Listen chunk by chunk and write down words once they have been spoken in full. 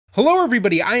Hello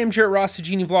everybody, I am Jarrett Ross, the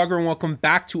GeneaVlogger, and welcome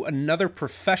back to another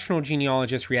Professional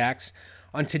Genealogist Reacts.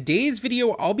 On today's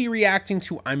video, I'll be reacting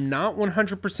to I'm Not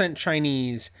 100%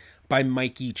 Chinese by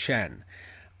Mikey Chen.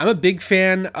 I'm a big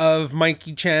fan of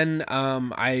Mikey Chen.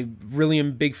 I really am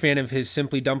a big fan of his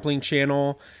Simply Dumpling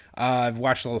channel. I've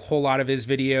watched a whole lot of his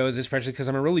videos, especially because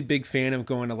I'm a really big fan of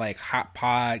going to like hot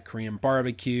pot, Korean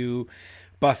barbecue,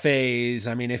 buffets.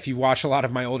 I mean, if you watch a lot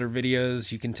of my older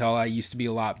videos, you can tell I used to be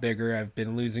a lot bigger. I've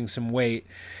been losing some weight,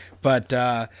 but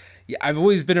yeah, I've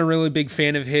always been a really big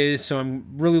fan of his, so I'm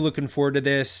really looking forward to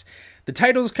this. The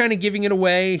title's kind of giving it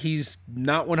away. He's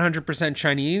not 100%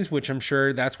 Chinese, which I'm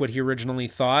sure that's what he originally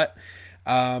thought.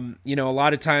 You know, a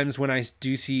lot of times when I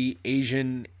do see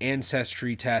Asian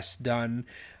ancestry tests done,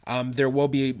 there will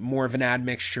be more of an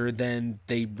admixture than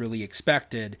they really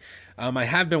expected. I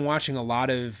have been watching a lot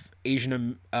of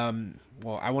Asian,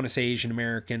 well, I want to say Asian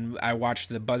American. I watched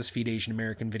the BuzzFeed Asian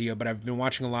American video, but I've been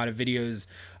watching a lot of videos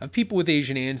of people with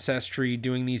Asian ancestry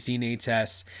doing these DNA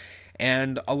tests.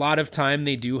 And a lot of time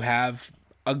they do have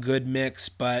a good mix,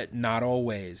 but not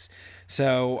always.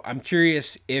 So I'm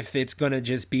curious if it's going to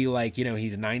just be like, you know,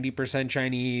 he's 90%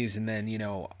 Chinese and then, you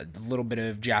know, a little bit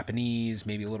of Japanese,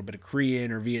 maybe a little bit of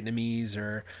Korean or Vietnamese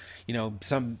or, you know,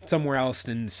 somewhere else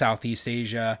in Southeast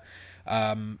Asia.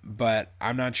 But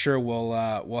I'm not sure.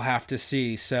 We'll have to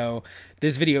see. So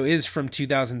this video is from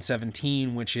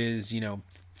 2017, which is, you know,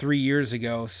 3 years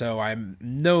ago. So I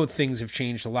know things have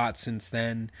changed a lot since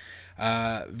then.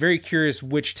 Very curious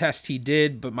which test he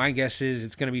did, but my guess is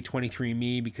it's going to be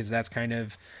 23andMe because that's kind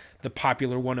of the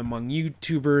popular one among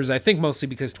YouTubers. I think mostly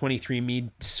because 23andMe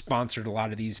sponsored a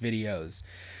lot of these videos.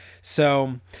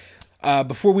 So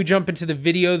before we jump into the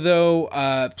video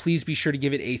though, please be sure to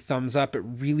give it a thumbs up. It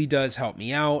really does help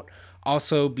me out.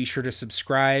 Also, be sure to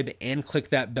subscribe and click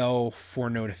that bell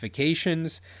for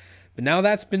notifications. But now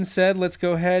that's been said, let's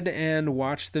go ahead and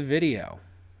watch the video.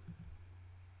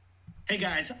 Hey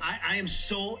guys, I am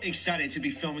so excited to be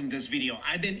filming this video.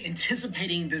 I've been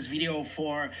anticipating this video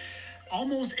for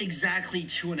almost exactly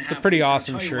 2.5 weeks. It's a pretty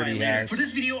awesome shirt he has. For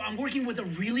this video, I'm working with a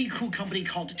really cool company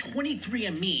called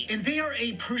 23andMe, and they are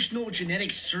a personal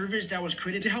genetic service that was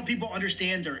created to help people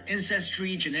understand their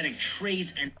ancestry, genetic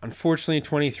traits, and unfortunately,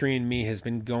 23andMe has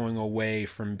been going away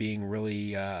from being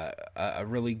really a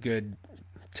really good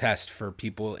test for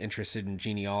people interested in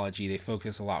genealogy. They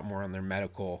focus a lot more on their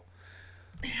medical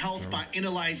health by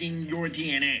analyzing your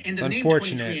DNA. And the name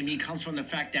 23andMe comes from the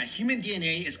fact that human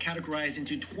DNA is categorized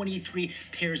into 23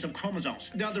 pairs of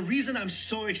chromosomes. Now, the reason I'm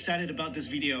so excited about this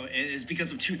video is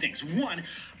because of two things. One,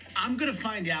 I'm going to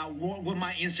find out what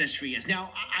my ancestry is.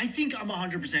 Now, I think I'm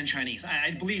 100% Chinese.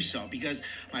 I believe so because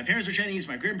my parents are Chinese,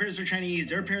 my grandparents are Chinese,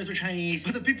 their parents are Chinese.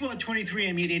 But the people at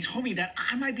 23andMe, they told me that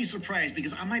I might be surprised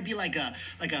because I might be like a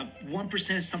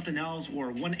 1% something else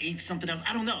or 1/8 something else.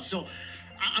 I don't know. So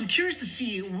I'm curious to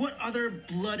see what other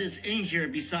blood is in here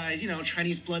besides, you know,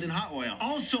 Chinese blood and hot oil.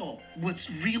 Also,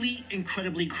 what's really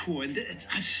incredibly cool, and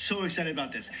I'm so excited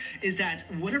about this, is that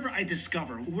whatever I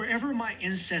discover, wherever my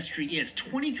ancestry is,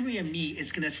 23andMe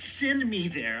is going to send me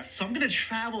there. So I'm going to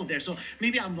travel there. So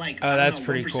maybe I'm like, oh, that's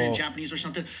pretty 1% cool. Japanese or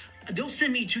something. They'll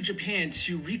send me to Japan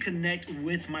to reconnect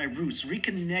with my roots,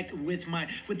 reconnect with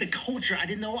the culture I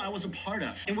didn't know I was a part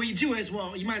of. And what you do is,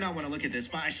 well, you might not want to look at this,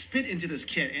 but I spit into this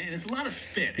kit, and it's a lot of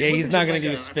spit. Yeah, he's not going to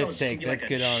do a spit take. That's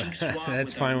good on.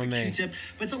 That's fine with me.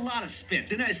 But it's a lot of spit.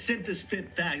 Then I sent the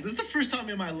spit back. This is the first time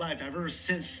in my life I've ever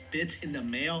sent spit in the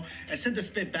mail. I sent the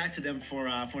spit back to them for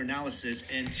analysis.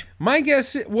 And my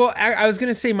guess, well, I was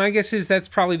going to say, my guess is that's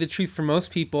probably the truth for most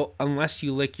people, unless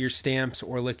you lick your stamps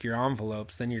or lick your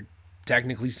envelopes, then you're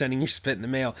technically sending your spit in the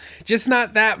mail. Just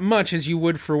not that much as you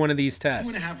would for one of these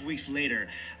tests. 2.5 weeks later,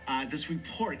 this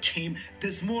report came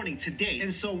this morning, today.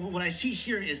 And so what I see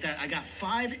here is that I got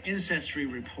 5 ancestry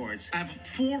reports. I have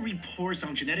 4 reports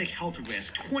on genetic health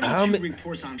risk, 22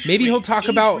 reports on traits, maybe he'll talk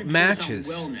about matches.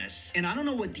 Wellness. And I don't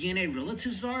know what DNA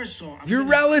relatives are, so your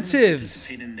relatives.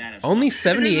 In that as only well.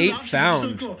 78 found.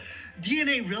 So cool.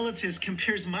 DNA Relatives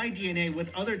compares my DNA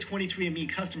with other 23andMe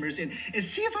customers and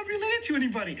see if I'm related to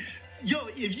anybody. Yo,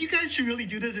 if you guys should really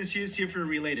do this and see if you're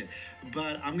related.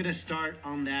 But I'm going to start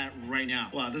on that right now.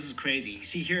 Wow, this is crazy.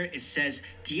 See here, it says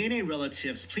DNA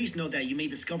relatives. Please note that you may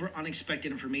discover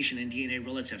unexpected information in DNA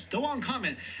relatives. Though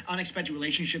uncommon, unexpected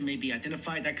relationship may be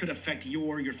identified that could affect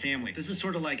your family. This is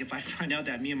sort of like if I find out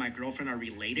that me and my girlfriend are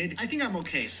related, I think I'm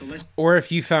okay. So let's. Or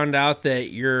if you found out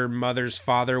that your mother's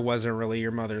father wasn't really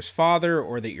your mother's father,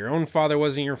 or that your own father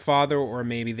wasn't your father, or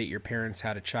maybe that your parents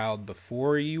had a child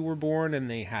before you were born and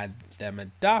they had them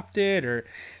adopted, or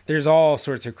there's all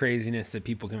sorts of craziness that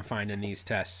people can find in these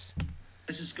tests.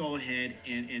 Let's just go ahead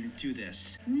and do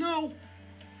this. No.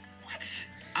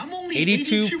 only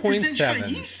 82.7.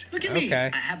 Chinese. Look at me.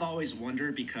 Okay. I have always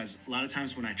wondered because a lot of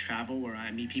times when I travel or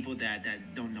I meet people that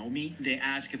don't know me, they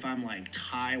ask if I'm like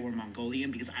Thai or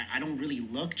Mongolian because I don't really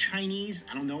look Chinese.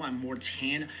 I don't know. I'm more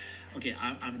tan. Okay,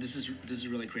 this is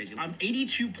really crazy. I'm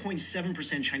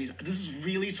 82.7% Chinese. This is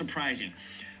really surprising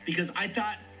because I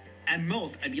thought at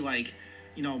most I'd be like,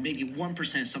 you know, maybe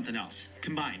 1% something else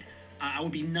combined. I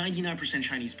would be 99%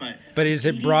 Chinese, but is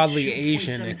it broadly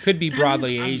Asian? It could be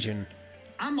broadly Asian.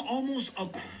 I'm almost a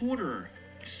quarter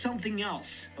something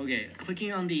else. Okay,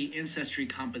 clicking on the ancestry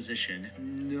composition.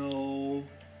 No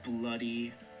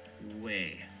bloody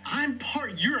way. I'm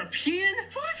part European?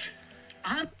 What?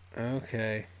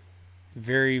 Okay.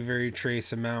 Very, very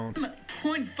trace amount. I'm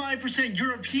 0.5%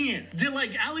 European. Did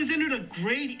like Alexander the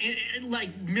Great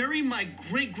like marry my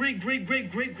great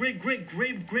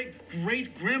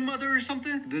grandmother or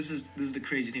something? This is the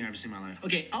craziest thing I've ever seen in my life.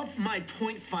 Okay, of my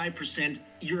 0.5%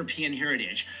 European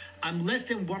heritage, I'm less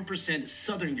than 1%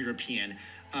 Southern European,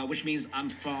 which means I'm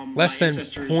from less than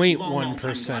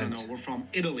 0.1%. I don't know. We're from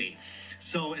Italy.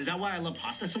 So is that why I love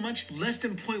pasta so much? Less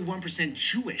than 0.1%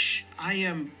 Jewish. I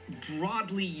am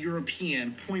broadly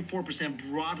European,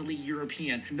 0.4% broadly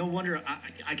European. No wonder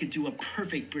I could do a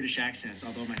perfect British accent,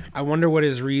 although I wonder what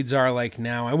his reads are like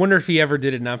now. I wonder if he ever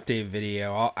did an update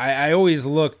video. I always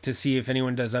look to see if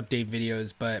anyone does update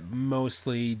videos, but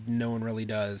mostly no one really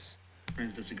does.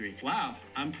 Friends disagree. Wow,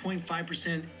 I'm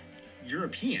 0.5%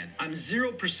 European. I'm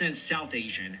 0% South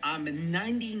Asian. I'm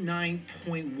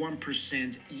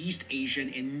 99.1% East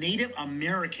Asian and Native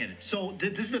American. So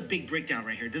this is a big breakdown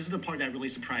right here. This is the part that really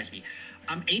surprised me.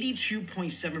 I'm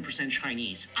 82.7%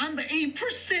 Chinese. I'm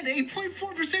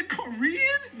 8.4% Korean?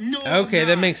 No. Okay,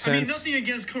 that makes sense. I mean, nothing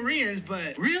against Koreans,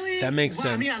 but really? That makes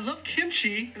sense. I mean, I love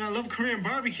kimchi and I love Korean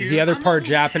barbecue. Is the other part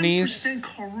Japanese? 10%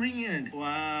 Korean.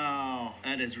 Wow,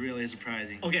 that is really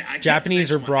surprising. Okay, I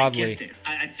Japanese or broadly?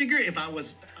 I figure if I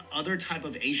was other type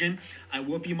of Asian, I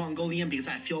would be Mongolian because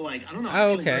I feel like, I don't know,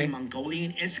 I feel very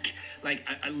Mongolian-esque. Like,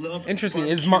 I love... Interesting.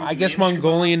 I guess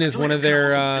Mongolian is one of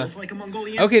their... like a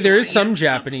Mongolian. Okay, there is some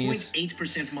Japanese.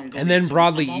 0.8% Mongolian. And then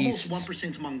broadly I'm East. Almost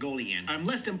 1% Mongolian. I'm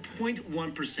less than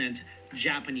 0.1%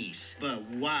 Japanese. But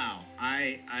wow,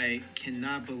 I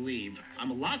cannot believe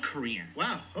I'm a lot Korean.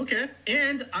 Wow, okay.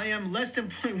 And I am less than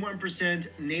 0.1%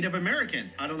 Native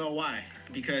American. I don't know why.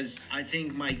 Because I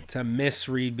think it's a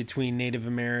misread between Native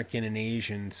American and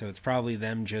Asian, so it's probably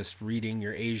them just reading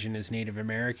your Asian as Native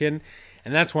American.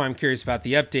 And that's why I'm curious about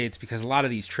the updates, because a lot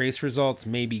of these trace results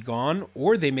may be gone,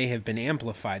 or they may have been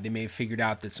amplified. They may have figured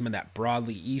out that some of that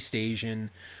broadly East Asian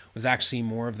was actually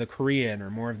more of the Korean, or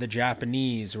more of the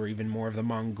Japanese, or even more of the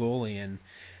Mongolian.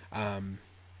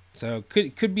 So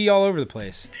could be all over the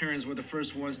place. Parents were the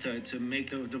first ones to make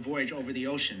the voyage over the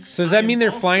oceans. So does that mean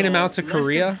they're flying them out to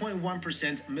Korea? Less than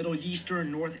 0.1% Middle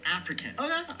Eastern, North African.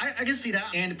 Okay, I can see that.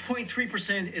 And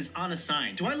 0.3% is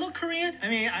unassigned. Do I look Korean? I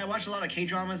mean, I watch a lot of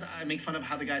K-dramas. I make fun of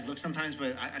how the guys look sometimes,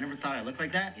 but I never thought I looked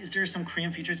like that. Is there some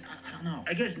Korean features? I don't know.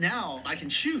 I guess now I can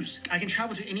choose. I can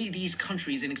travel to any of these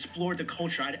countries and explore the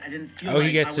culture I didn't feel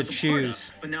like I was a part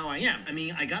of. But now I am. I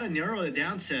mean, I gotta narrow it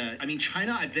down to,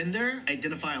 China, I've been there. I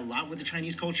identify a lot with the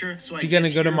Chinese culture. So is he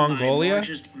gonna go to Mongolia? My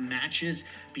largest matches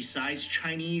besides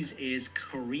Chinese is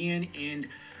Korean and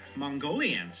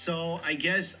Mongolian. So I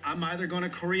guess I'm either going to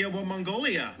Korea or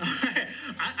Mongolia.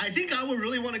 I think I would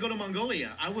really want to go to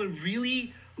Mongolia. I would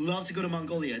really love to go to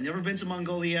Mongolia. Never been to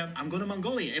Mongolia. I'm going to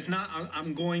Mongolia. If not,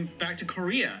 I'm going back to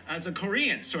Korea as a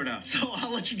Korean, sort of. So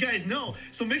I'll let you guys know.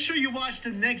 So make sure you watch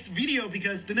the next video,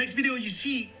 because the next video you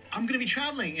see, I'm going to be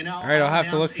traveling, and I'll have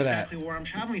to look for exactly where I'm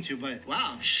traveling to. But wow,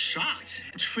 I'm shocked.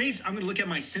 Trace, I'm going to look at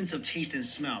my sense of taste and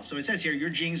smell. So it says here, your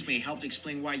genes may help to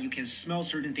explain why you can smell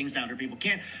certain things that other people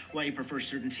can't, why you prefer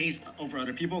certain tastes over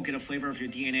other people, get a flavor of your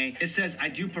DNA. It says, I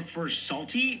do prefer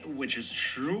salty, which is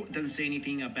true. It doesn't say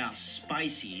anything about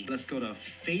spicy. Let's go to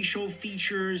facial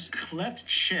features. Cleft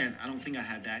chin, I don't think I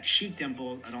have that. Cheek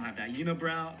dimple, I don't have that.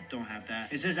 Unibrow, don't have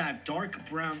that. It says I have dark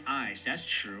brown eyes. That's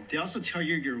true. They also tell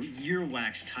you your ear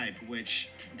wax type, which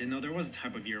didn't know there was a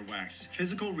type of ear wax.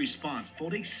 Physical response.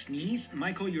 Photic sneeze.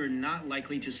 Michael, you're not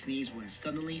likely to sneeze when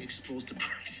suddenly exposed to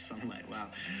bright sunlight. Wow.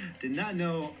 Did not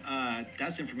know.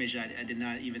 That's information I did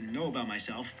not even know about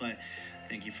myself, but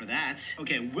thank you for that.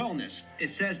 Okay, wellness. It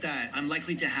says that I'm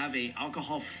likely to have a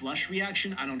alcohol flush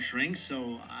reaction. I don't drink,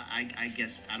 so I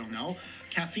guess I don't know.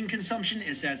 Caffeine consumption,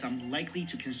 it says I'm likely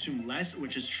to consume less,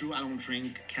 which is true. I don't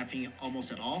drink caffeine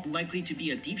almost at all. Likely to be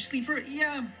a deep sleeper?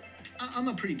 Yeah. I'm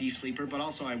a pretty deep sleeper, but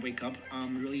also I wake up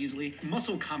really easily.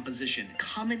 Muscle composition,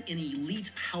 common in elite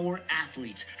power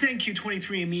athletes. Thank you,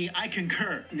 23andMe. I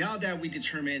concur. Now that we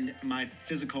determined my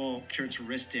physical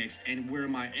characteristics and where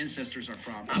my ancestors are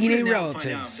from, I'm DNA gonna relatives.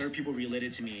 find out there are people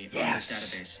related to me on this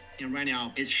database. And right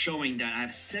now, it's showing that I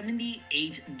have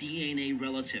 78 DNA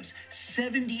relatives.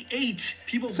 78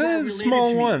 people who are related to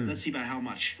me. Let's see by how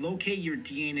much. Locate your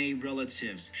DNA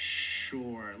relatives.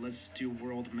 Sure, let's do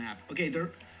world map. Okay,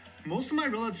 most of my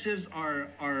relatives are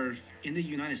in the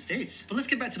United States. But let's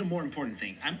get back to the more important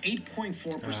thing. I'm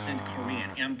 8.4% Korean,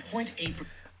 and I'm 0.8%.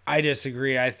 I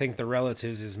disagree. I think the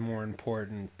relatives is more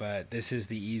important, but this is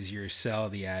the easier sell,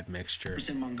 the admixture.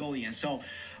 Mongolian. So,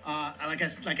 like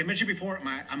I mentioned before,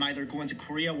 I'm either going to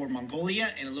Korea or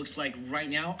Mongolia, and it looks like right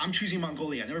now I'm choosing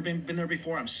Mongolia. I've never been there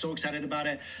before. I'm so excited about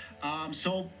it.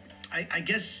 So I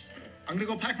guess I'm gonna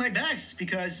go pack my bags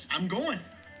because I'm going,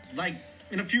 like,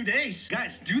 in a few days.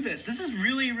 Guys, do this. This is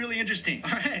really, really interesting.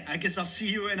 All right, I guess I'll see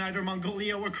you in either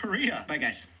Mongolia or Korea. Bye,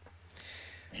 guys.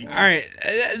 All right,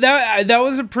 that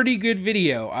was a pretty good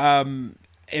video.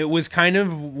 It was kind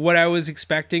of what I was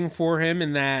expecting for him,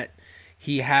 in that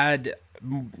he had,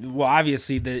 well,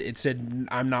 obviously it said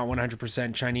I'm not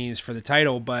 100% Chinese for the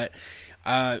title, but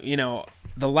you know,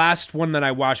 the last one that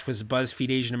I watched was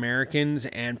BuzzFeed Asian Americans,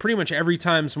 and pretty much every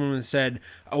time someone said,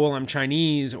 oh, well, I'm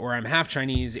Chinese or I'm half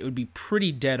Chinese, it would be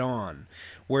pretty dead on.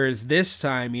 Whereas this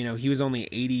time, you know, he was only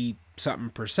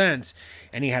 80-something%,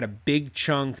 and he had a big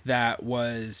chunk that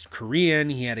was Korean,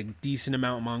 he had a decent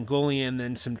amount Mongolian,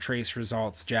 then some trace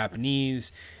results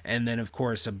Japanese, and then, of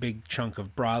course, a big chunk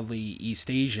of broadly East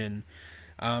Asian.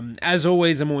 As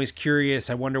always, I'm always curious.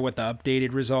 I wonder what the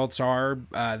updated results are.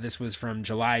 This was from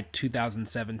July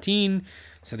 2017,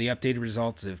 so the updated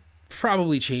results have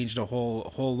probably changed a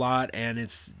whole lot, and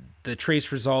it's the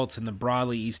trace results and the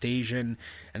broadly East Asian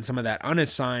and some of that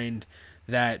unassigned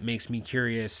that makes me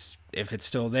curious if it's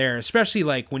still there, especially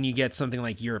like when you get something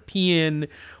like European,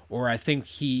 or I think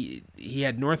he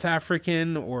had North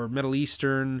African or Middle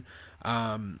Eastern.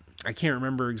 I can't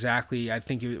remember exactly. I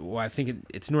think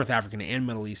it's North African and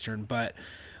Middle Eastern, but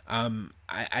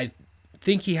I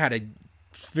think he had a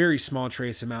very small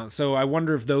trace amount. So I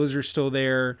wonder if those are still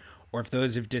there or if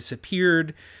those have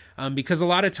disappeared, because a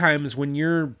lot of times when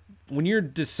you're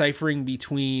deciphering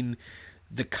between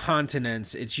the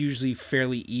continents, it's usually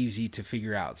fairly easy to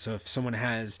figure out. So if someone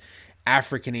has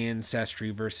African ancestry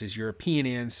versus European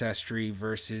ancestry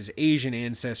versus Asian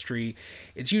ancestry,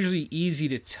 it's usually easy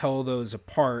to tell those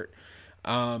apart.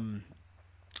 But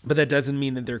that doesn't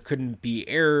mean that there couldn't be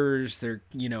errors,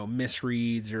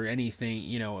 misreads or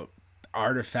anything,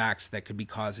 artifacts that could be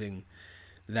causing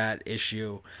that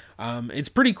issue. It's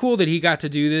pretty cool that he got to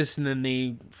do this, and then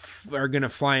they are going to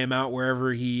fly him out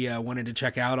wherever he wanted to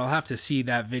check out. I'll have to see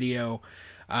that video.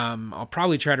 I'll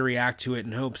probably try to react to it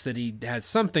in hopes that he has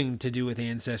something to do with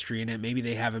Ancestry in it. Maybe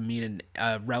they have him meet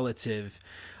a relative.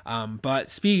 But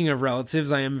speaking of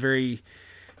relatives, I am very,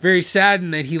 very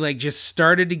saddened that he just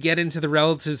started to get into the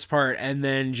relatives part and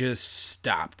then just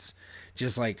stopped.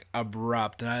 Just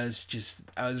abrupt. I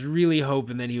was really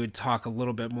hoping that he would talk a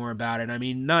little bit more about it. I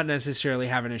mean, not necessarily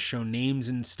having to show names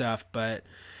and stuff, but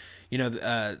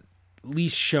at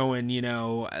least showing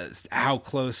how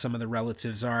close some of the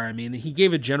relatives are. I mean, he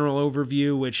gave a general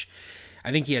overview, which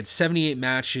I think he had 78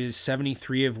 matches,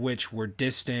 73 of which were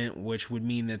distant, which would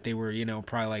mean that they were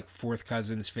probably fourth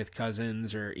cousins, fifth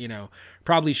cousins, or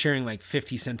probably sharing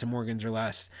 50 centimorgans or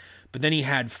less. But then he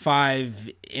had 5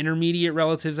 intermediate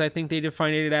relatives, I think they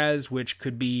defined it as, which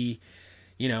could be,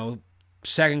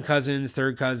 second cousins,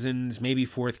 third cousins, maybe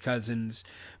fourth cousins.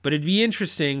 But it'd be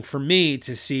interesting for me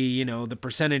to see, the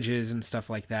percentages and stuff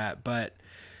like that. But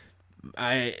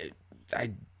I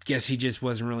guess he just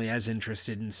wasn't really as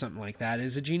interested in something like that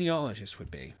as a genealogist would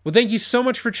be. Well, thank you so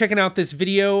much for checking out this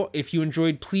video. If you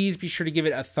enjoyed, please be sure to give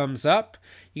it a thumbs up.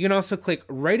 You can also click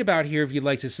right about here if you'd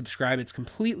like to subscribe. It's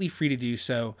completely free to do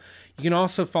so. You can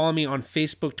also follow me on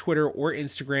Facebook, Twitter, or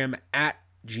Instagram at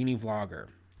GeneaVlogger.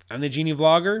 I'm the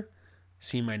GeneaVlogger.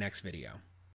 See you in my next video.